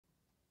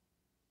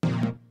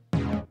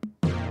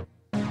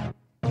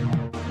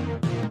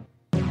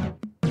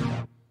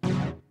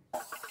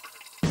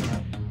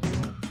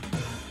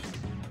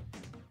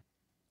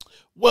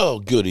Well,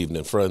 good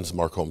evening, friends.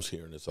 Mark Holmes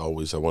here, and as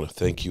always, I want to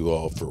thank you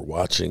all for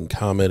watching,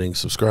 commenting,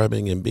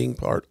 subscribing, and being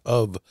part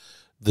of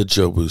the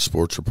Jobu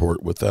Sports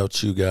Report.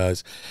 Without you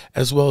guys,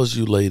 as well as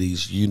you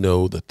ladies, you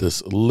know that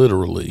this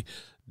literally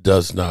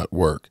does not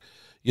work.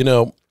 You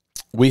know,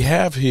 we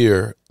have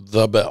here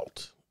the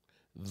belt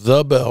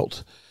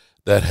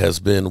that has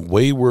been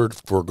wayward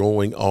for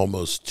going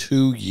almost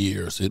 2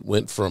 years. It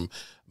went from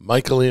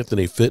Michael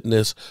Anthony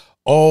Fitness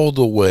all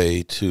the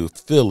way to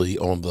Philly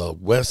on the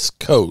West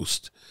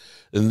Coast,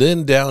 and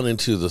then down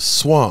into the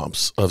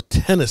swamps of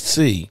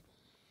Tennessee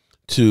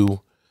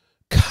to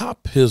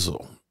Cop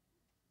Pizzle.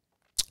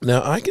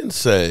 Now, I can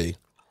say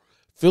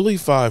Philly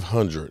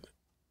 500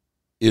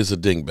 is a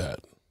dingbat.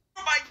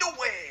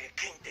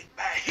 King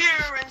Dingbat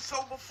here, and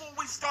so before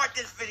we start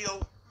this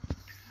video,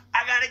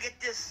 I gotta get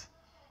this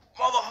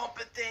mother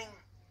humping thing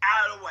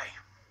out of the way.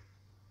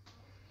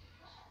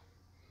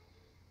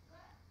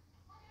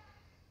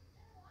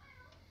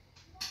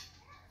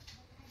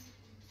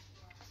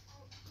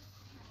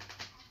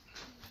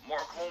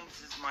 Mark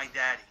Holmes is my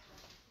daddy.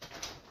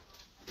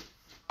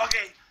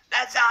 Okay,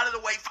 that's out of the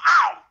way.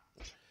 Ow!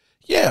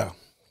 Yeah.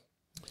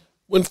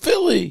 When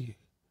Philly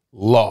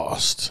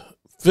lost,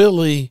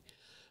 Philly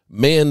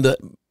manned the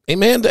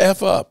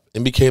F up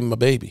and became my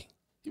baby.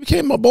 He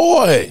became my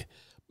boy,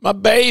 my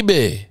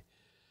baby.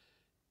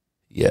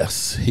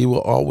 Yes, he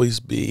will always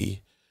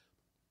be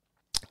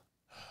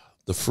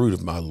the fruit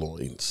of my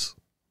loins.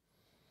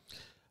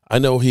 I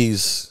know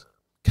he's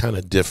kind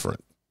of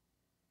different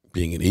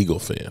being an Eagle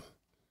fan,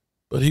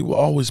 but he will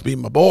always be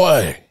my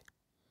boy.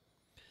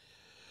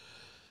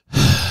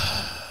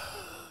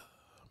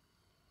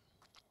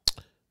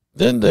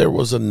 Then there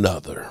was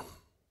another.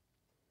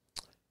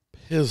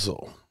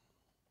 Pizzle.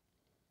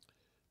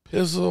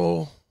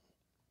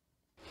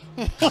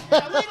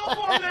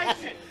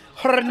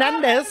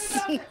 Hernandez.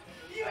 You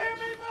hear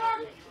me,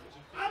 Mark?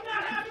 I'm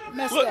not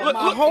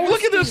having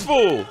Look at this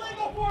fool.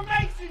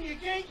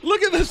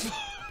 Look at this fool.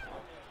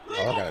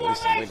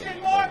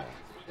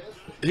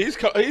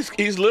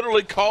 He's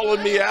literally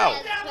calling me out.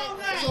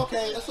 It's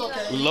okay. It's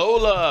okay.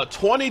 Lola,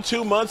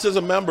 22 months as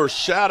a member.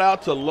 Shout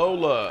out to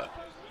Lola.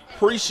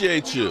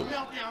 Appreciate you.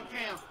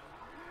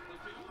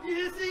 You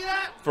didn't see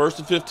that? 1st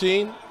and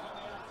 15.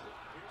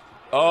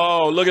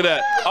 Oh, look at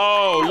that.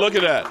 Oh, look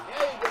at that.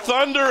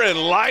 Thunder and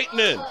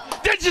lightning.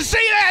 Did you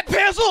see that,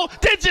 Pizzle?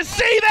 Did you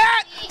see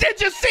that?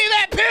 Did you see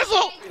that,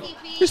 Pizzle?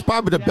 He's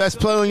probably the best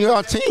player on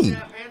your team.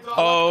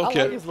 Oh, I like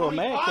okay. his little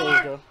man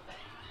cave, though.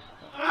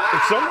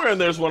 And somewhere in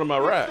there's one of my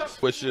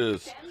racks, which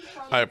is,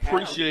 I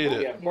appreciate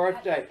it.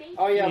 Birthday.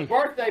 Oh yeah,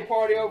 birthday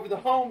party over the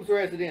Holmes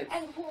residence.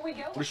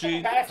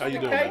 Rasheed, how Passing you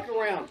the doing, cake man?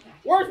 around.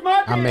 Where's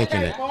my I'm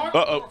making cake, it. Mark?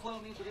 Uh-oh.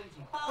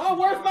 Oh,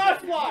 where's my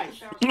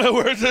slice?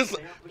 Where's this?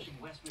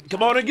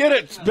 Come on and get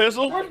it,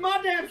 Pizzle. Where's my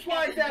damn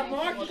slice at,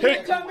 Mark? You Hey,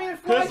 can't cut me a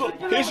slice. Pizzle, and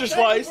put it here's on your the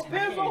slice.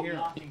 table,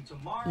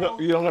 Pizzle. No,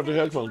 you don't have the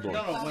headphones on. You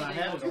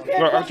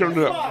can't I'll cut turn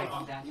me it a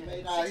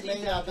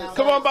up. slice.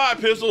 Come on by,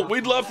 Pizzle.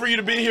 We'd love for you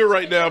to be here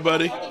right now,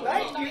 buddy.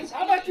 Thank you.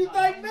 How about you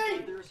thank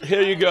me?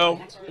 Here you go.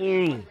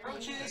 To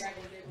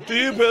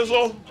you,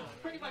 Pizzle.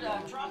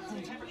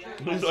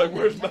 He's like,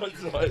 where's my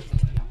slice?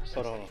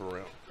 Hold on. For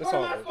real. What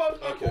am I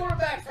supposed to do? My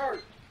quarterback's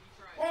hurt.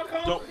 Mark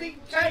Holmes Don't- is eating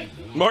cake.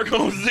 Mark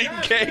Holmes is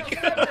eating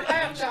cake. At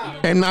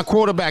halftime. And my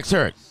quarterback's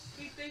hurt.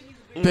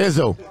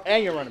 Pizzo.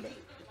 And you're running back.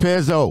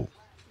 Pizzo.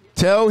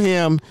 Tell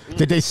him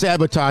that they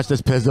sabotaged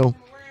this, Pizzo.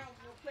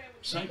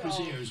 Cypress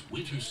Air's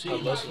winter I sale.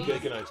 love some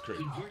cake and ice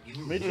cream.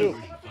 Me too.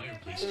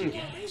 Fireplace to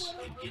gas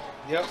and get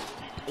Yep.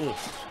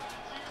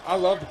 I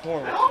love the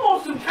corn. I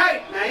want some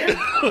cake, man.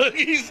 Look,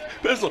 he's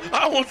Pizzle.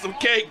 I want some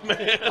cake,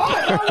 man.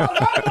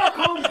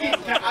 I'm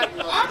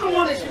the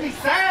one that should be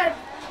sad.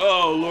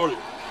 Oh, Lord.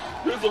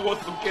 Pizzle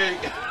wants some cake.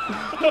 Need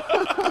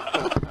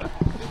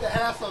to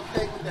have some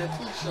cake with that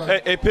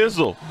T-shirt. Hey,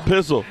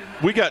 Pizzle,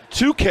 we got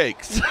 2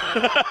 cakes.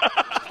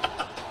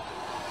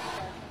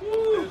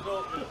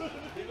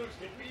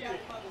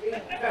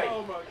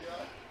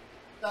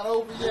 Not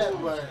over yet,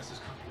 but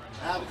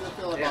I have a good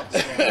feeling about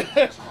this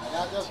one. I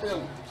got a good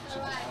feeling.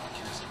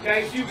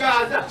 Okay, you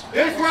guys,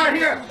 this right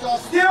here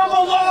still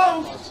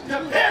belongs to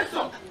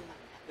Pizzo.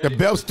 The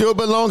belt still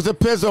belongs to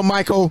Pizzo,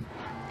 Michael.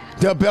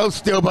 The belt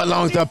still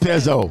belongs to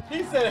Pizzo.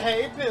 He said,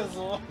 hey,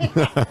 Pizzle.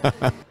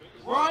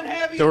 Run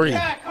heavy 3.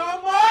 attack, huh,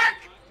 Mark?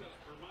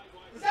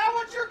 Is that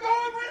what you're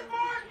going with,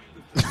 Mark?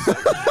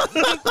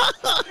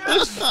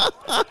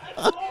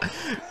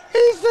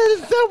 He said,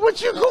 is that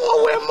what you're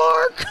going with,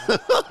 Mark?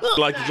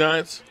 Like the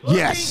Giants?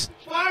 Yes.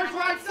 Fires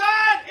right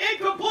side,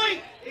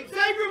 incomplete.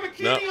 Xavier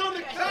McKinney on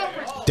the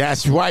coverage.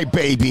 That's right,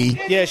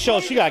 baby. Yeah,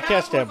 Schultz, you got to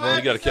catch that, bro.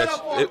 You got to catch.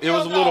 It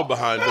was a little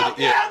behind, but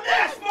yeah. Down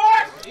this,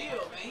 Mark.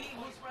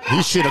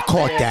 He should have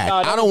caught that. No,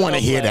 I don't want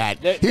to no hear flag.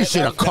 that. He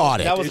should have caught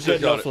That it. was He a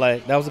good should've no got it.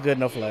 flag. That was a good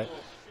no flag.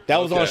 That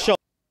was on Okay. show.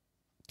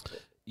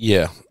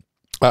 Yeah,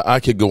 I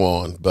could go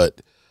on,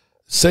 but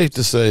safe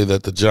to say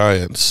that the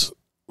Giants,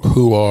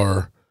 who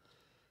are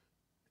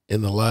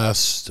in the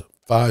last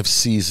 5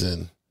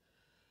 seasons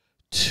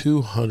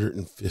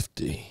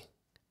 250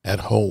 at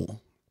home,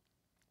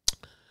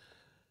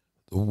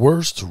 the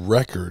worst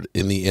record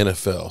in the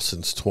NFL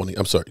since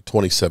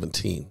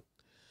 2017.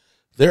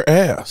 Their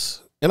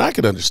ass. And I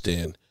could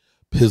understand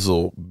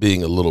Pizzle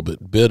being a little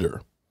bit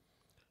bitter.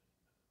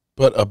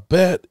 But a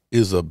bet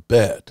is a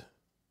bet.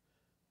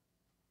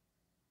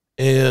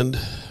 And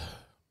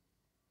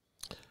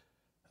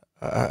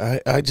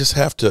I just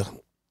have to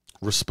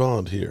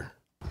respond here.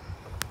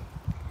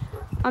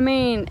 I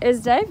mean,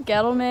 is Dave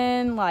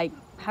Gettleman, like,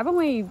 haven't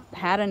we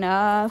had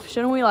enough?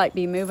 Shouldn't we, like,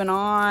 be moving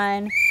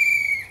on?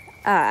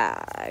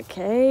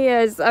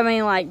 Okay.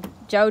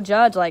 Joe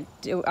Judge, like,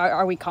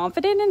 are we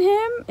confident in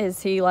him?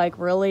 Is he, like,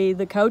 really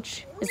the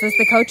coach? Is this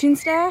the coaching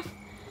staff?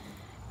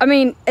 I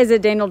mean, is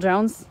it Daniel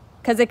Jones?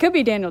 Because it could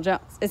be Daniel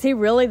Jones. Is he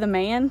really the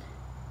man?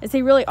 Is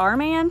he really our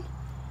man?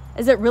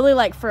 Is it really,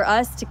 like, for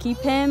us to keep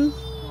him?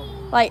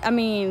 Like, I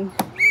mean...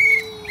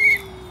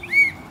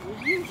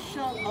 Will you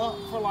shut up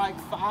for like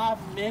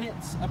 5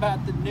 minutes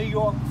about the New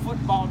York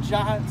football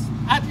Giants?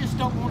 I just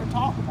don't want to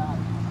talk about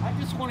it. I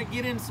just want to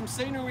get in some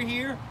scenery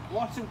here,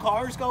 watch some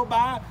cars go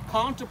by,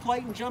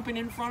 contemplating jumping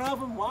in front of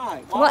them.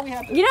 Why? Why do we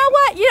have to... You know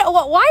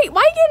what? Why are you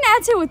getting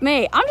attitude with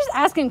me? I'm just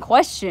asking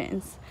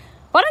questions.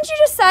 Why don't you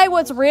just say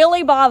what's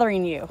really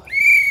bothering you?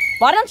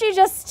 Why don't you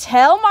just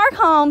tell Mark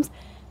Holmes,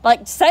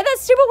 like, say that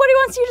stupid what he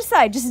wants you to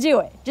say. Just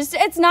do it.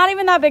 It's not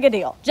even that big a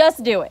deal.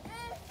 Just do it.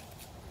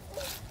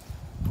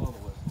 Come on,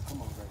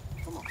 Greg.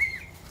 Come on.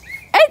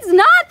 It's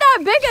not that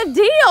big a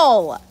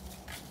deal.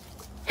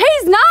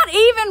 He's not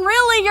even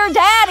really your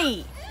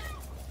daddy.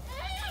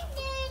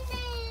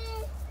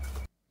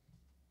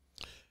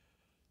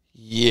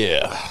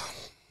 Yeah.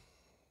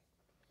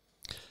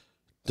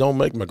 Don't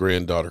make my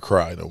granddaughter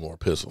cry no more,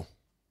 Pizzle.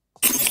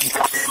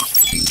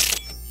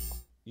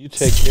 You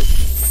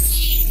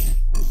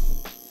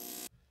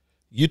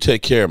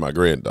take care of my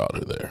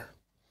granddaughter there.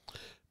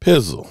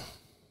 Pizzle.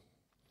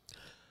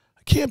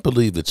 I can't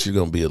believe that you're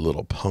going to be a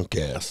little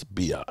punk-ass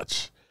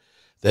biatch.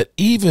 That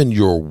even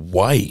your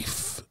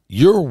wife,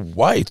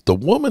 the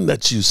woman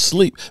that you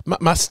sleep,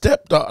 my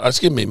stepdaughter,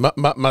 excuse me,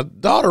 my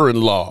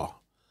daughter-in-law,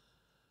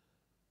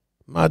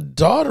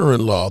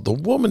 the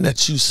woman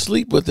that you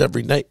sleep with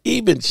every night,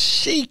 even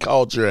she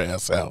called your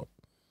ass out.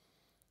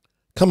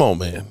 Come on,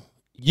 man.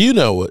 You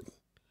know it.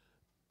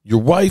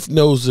 Your wife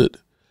knows it.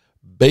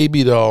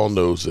 Baby doll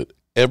knows it.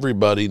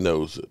 Everybody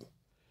knows it.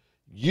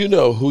 You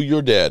know who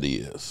your daddy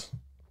is.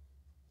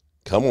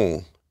 Come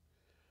on.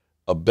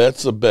 A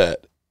bet's a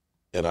bet.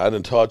 And I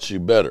done taught you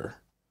better.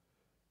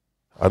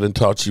 I done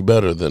taught you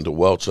better than to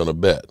welch on a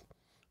bet.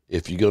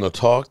 If you're going to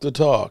talk the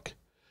talk,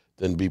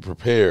 then be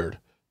prepared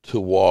to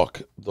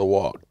walk the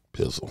walk,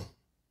 Pizzle.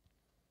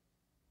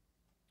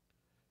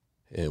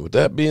 And with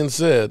that being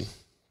said,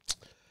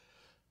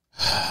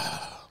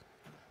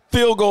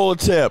 field goal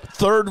attempt,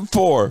 3rd and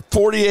 4,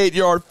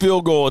 48-yard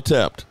field goal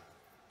attempt.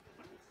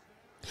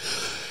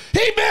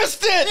 He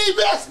missed it! He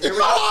missed it!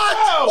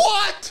 What?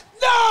 What?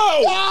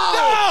 No!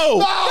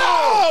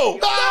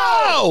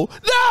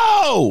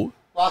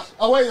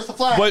 Oh, wait, there's a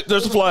flag. Wait,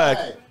 there's a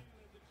flag.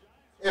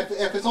 If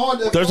it's on...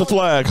 There's a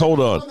flag. Hold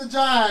on. The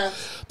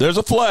Giants, there's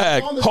a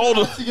flag. Hold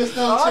on.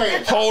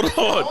 Hold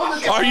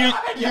on.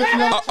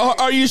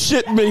 Are you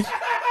shitting me?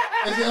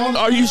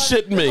 Are you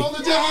shitting me? It's on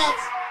the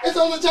Giants. It's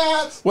on the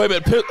Giants. Wait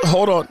a minute.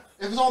 Hold on.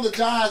 If it's on the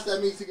Giants,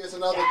 that means he gets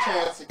another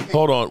chance.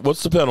 Hold on.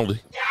 What's the penalty?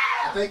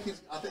 I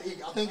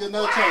think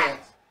another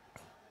chance.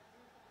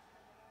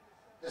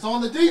 It's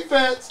on the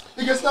defense.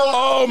 He gets no.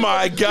 Oh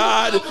my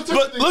God!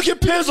 But look at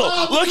Pizzle.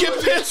 Look at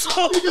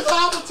Pizzle. He gets an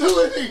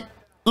opportunity.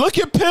 Look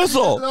at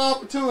Pizzle. He gets an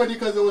opportunity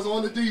because it was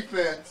on the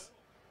defense.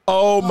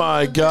 Oh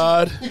my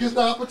God! He gets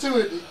the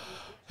opportunity.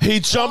 He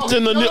jumped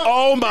in the new.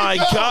 Oh my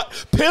God!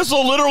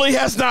 Pizzle literally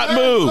has not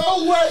moved.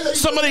 No way.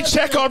 Somebody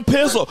check on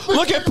Pizzle.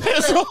 Look at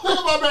Pizzle. Look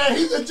at my man.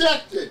 He's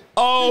ejected.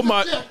 Oh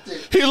my!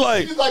 He's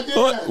like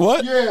yeah,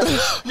 what? Yeah.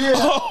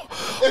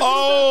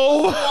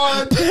 Oh,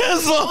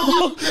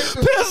 Pizzle!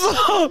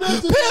 Pizzle!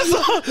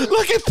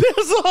 Look at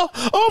Pizzle!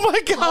 Oh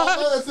my God!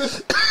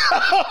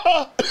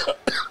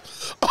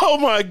 Oh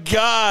my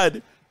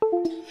God!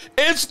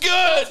 It's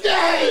good!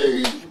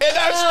 Yay! And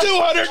that's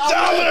 $200!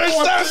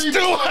 That's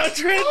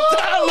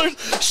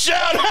 $200!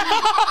 Shout out!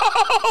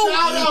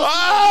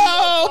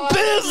 Oh,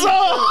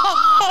 Pizzle!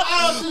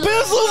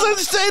 Pizzle's in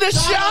state of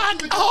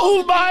shock!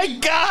 Oh my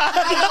God!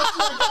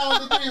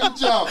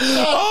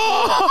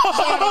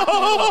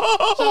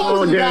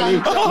 Oh,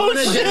 Daddy. Oh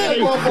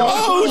shit!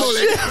 Oh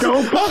shit!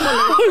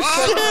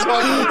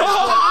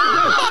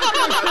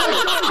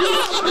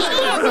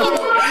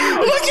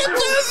 Look at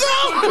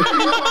Pizzle!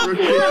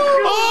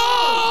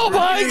 Oh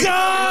my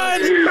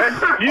God!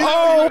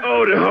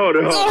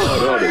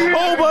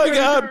 Oh my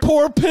God!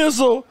 Poor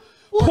Pizzle!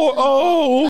 Poor